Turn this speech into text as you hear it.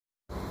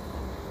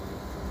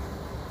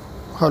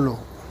Hello,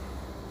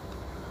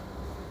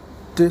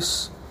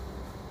 this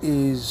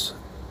is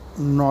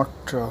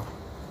not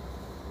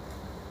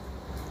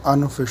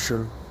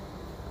unofficial,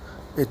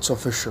 it's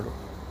official.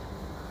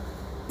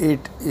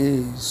 It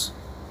is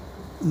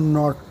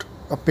not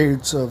a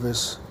paid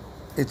service,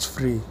 it's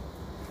free.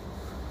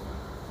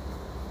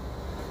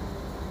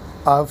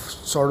 I've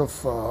sort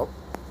of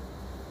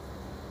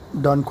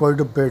done quite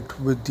a bit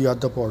with the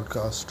other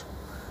podcast,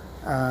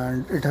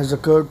 and it has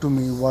occurred to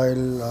me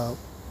while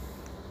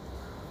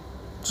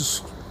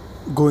just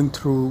going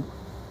through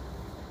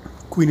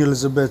Queen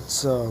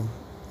Elizabeth's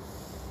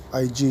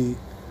IG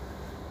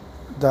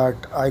that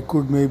I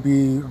could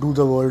maybe do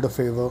the world a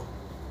favor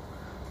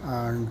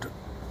and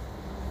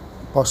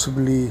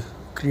possibly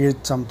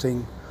create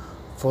something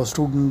for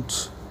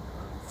students,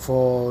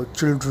 for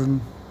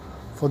children,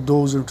 for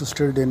those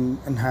interested in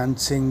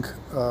enhancing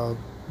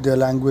their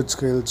language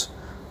skills,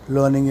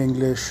 learning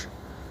English,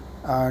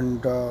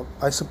 and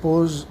I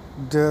suppose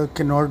there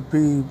cannot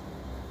be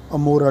a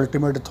more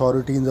ultimate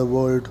authority in the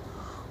world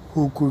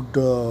who could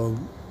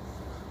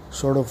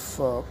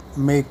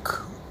make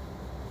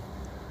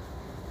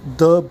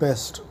the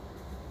best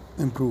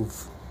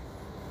improve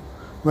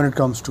when it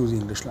comes to the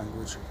English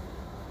language.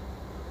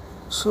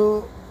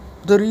 So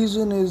the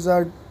reason is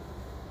that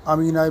I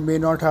may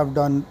not have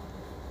done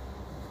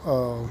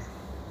uh,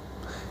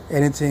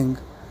 anything,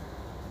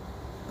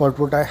 but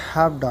what I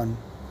have done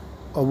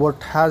or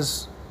what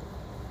has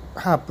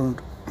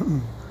happened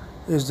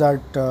is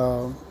that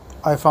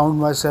I found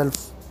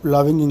myself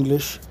loving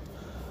English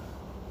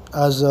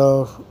as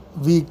a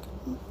weak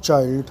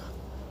child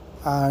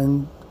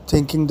and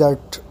thinking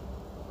that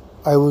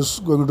I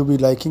was going to be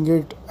liking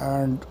it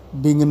and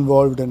being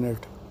involved in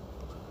it.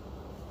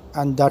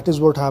 And that is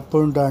what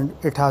happened, and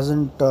it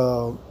hasn't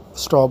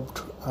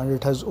stopped, and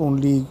it has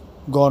only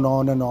gone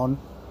on and on.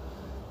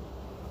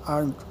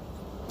 And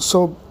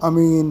so,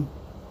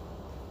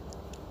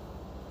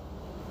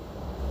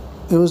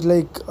 it was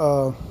like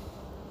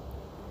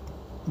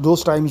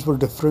those times were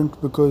different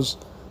because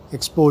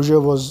exposure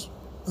was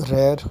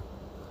rare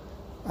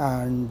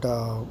and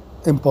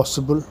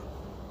impossible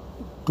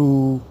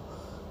to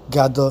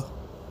gather,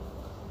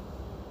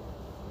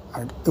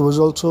 and it was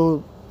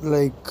also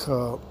like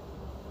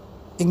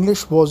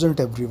English wasn't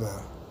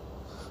everywhere,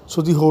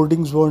 so the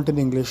hoardings weren't in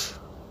English.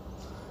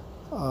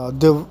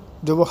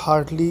 There were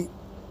hardly,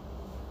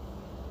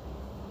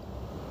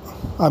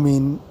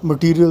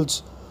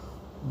 materials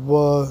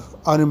were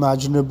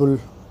unimaginable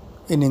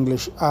in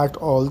English at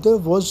all. There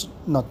was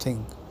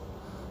nothing,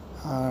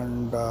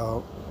 and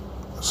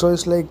so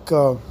it's like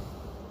I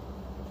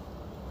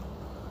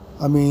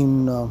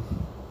mean uh,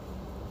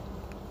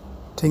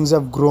 things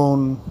have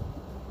grown,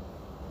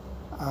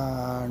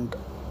 and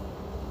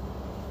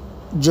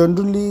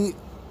generally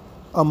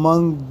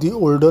among the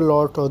older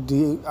lot or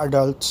the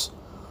adults,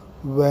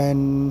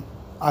 when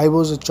I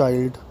was a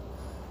child,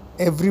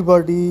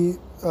 everybody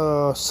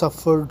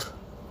suffered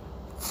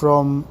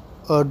from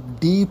a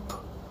deep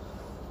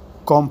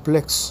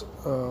complex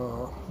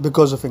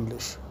because of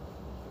English.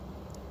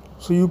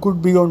 So you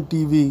could be on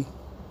TV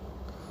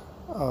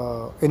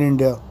in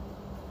India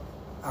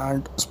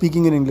and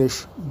speaking in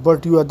English,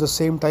 but you at the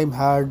same time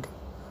had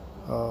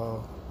uh,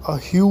 a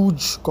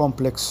huge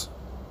complex,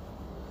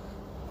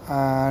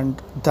 and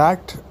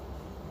that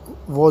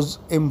was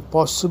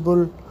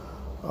impossible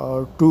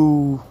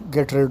to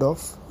get rid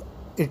of.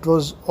 It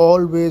was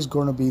always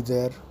going to be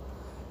there.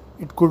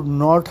 It could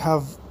not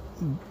have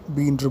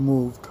been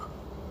removed,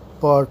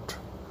 but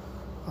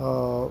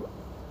uh,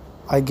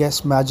 I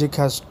guess magic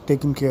has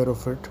taken care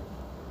of it.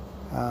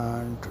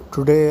 And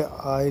today,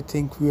 I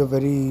think we are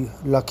very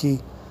lucky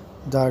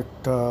that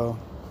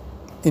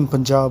in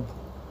Punjab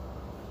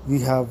we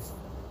have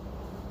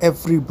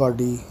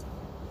everybody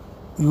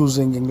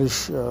using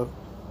English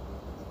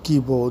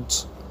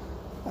keyboards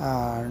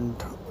and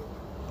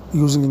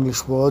using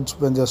English words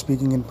when they are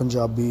speaking in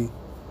Punjabi.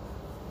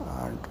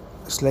 And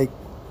it's like,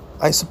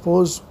 I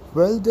suppose,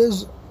 well,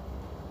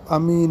 I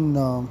mean,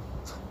 uh,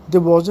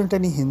 there wasn't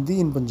any Hindi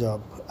in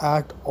Punjab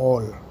at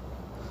all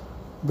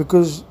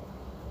because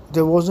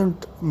there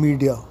wasn't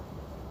media.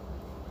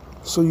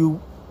 So you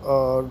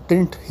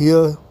didn't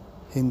hear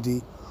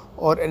Hindi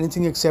or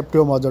anything except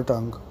your mother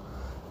tongue.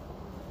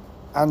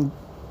 And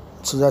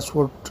so that's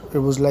what it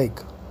was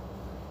like.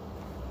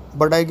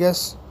 But I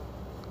guess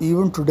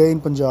even today in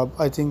Punjab,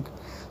 I think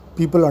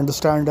people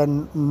understand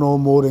and know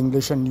more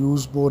English and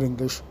use more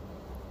English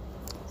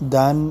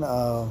than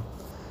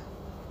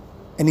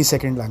any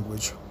second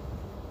language.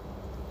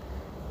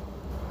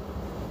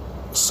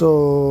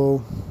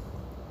 So,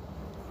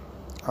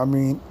 I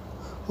mean,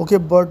 okay,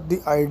 but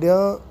the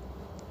idea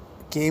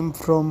came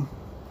from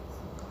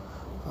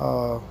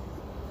uh,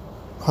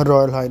 Her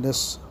Royal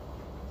Highness,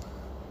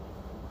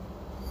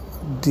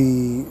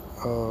 the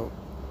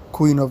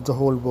Queen of the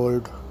whole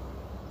world,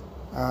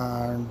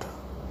 and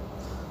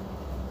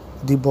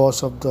the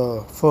boss of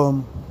the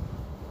firm.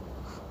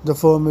 The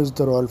firm is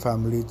the royal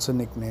family, it's a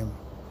nickname.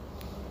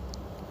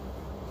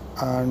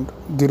 And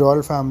the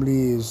royal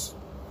family is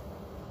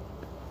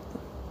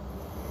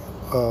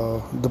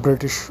the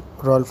British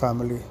royal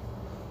family.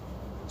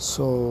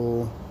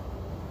 So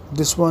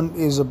this one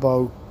is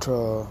about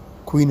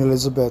Queen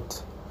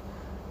Elizabeth,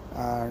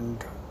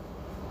 and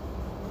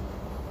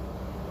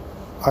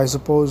I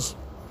suppose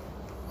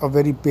a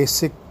very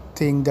basic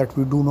thing that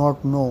we do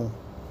not know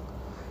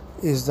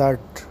is that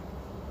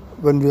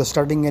when we are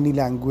studying any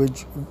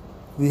language,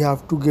 we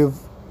have to give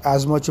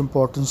as much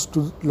importance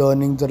to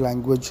learning the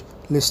language,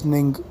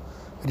 listening,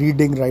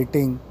 reading,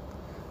 writing,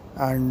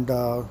 and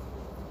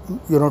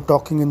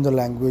talking in the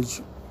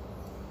language,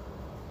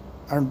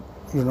 and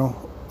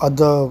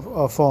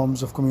other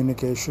forms of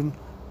communication.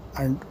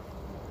 And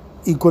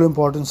equal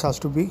importance has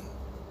to be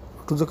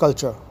to the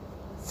culture,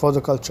 for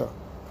the culture.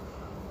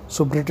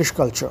 So British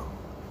culture.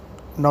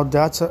 Now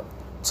that's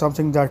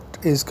something that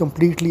is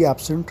completely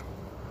absent,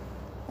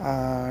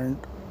 and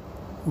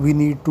we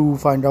need to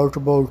find out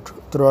about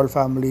the royal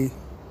family,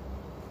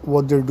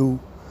 what they do,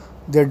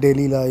 their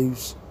daily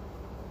lives,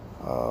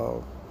 uh,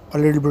 a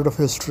little bit of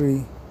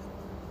history,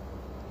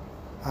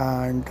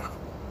 and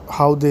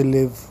how they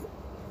live,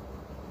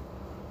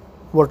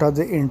 what are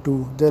they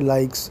into, their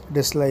likes,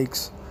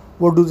 dislikes,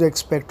 what do they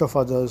expect of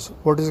others,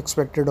 what is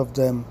expected of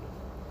them.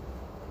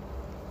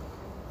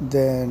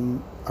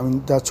 Then, I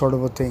mean, that sort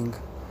of a thing.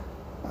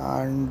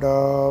 And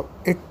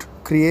it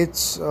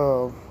creates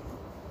a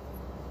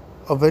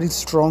very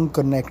strong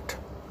connect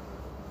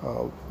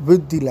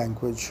with the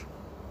language,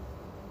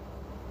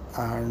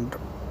 and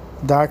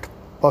that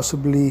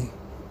possibly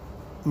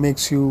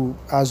makes you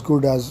as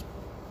good as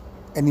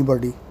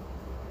anybody.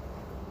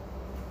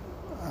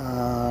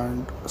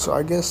 And so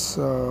I guess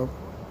it'll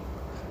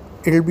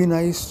be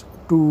nice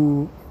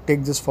to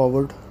take this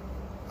forward,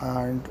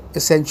 and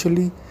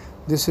essentially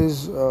this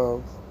is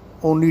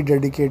only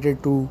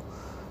dedicated to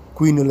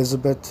Queen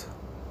Elizabeth.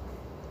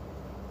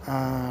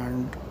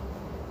 And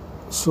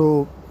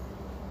so,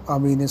 I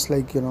mean, it's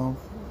like,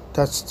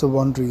 that's the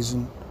one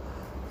reason.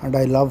 And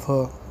I love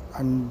her,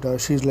 and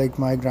she's like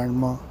my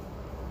grandma,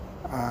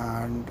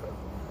 and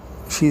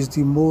she's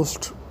the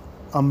most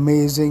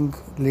amazing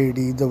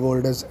lady the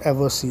world has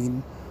ever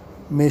seen.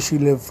 May she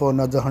live for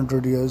another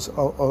 100 years,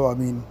 or I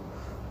mean,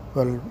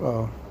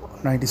 well,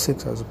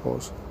 96, I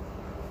suppose.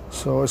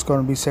 So it's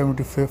going to be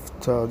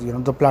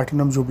 75th. The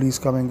platinum jubilee is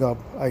coming up,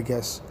 I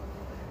guess,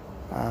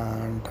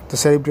 and the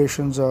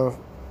celebrations are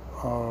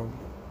uh,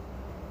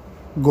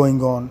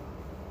 going on.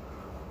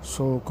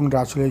 So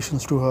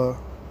congratulations to her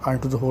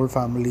and to the whole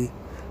family.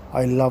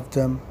 I love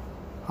them.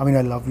 I mean,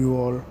 I love you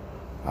all,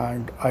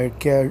 and I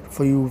care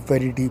for you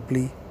very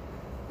deeply.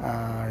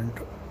 And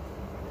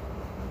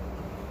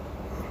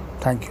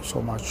thank you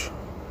so much.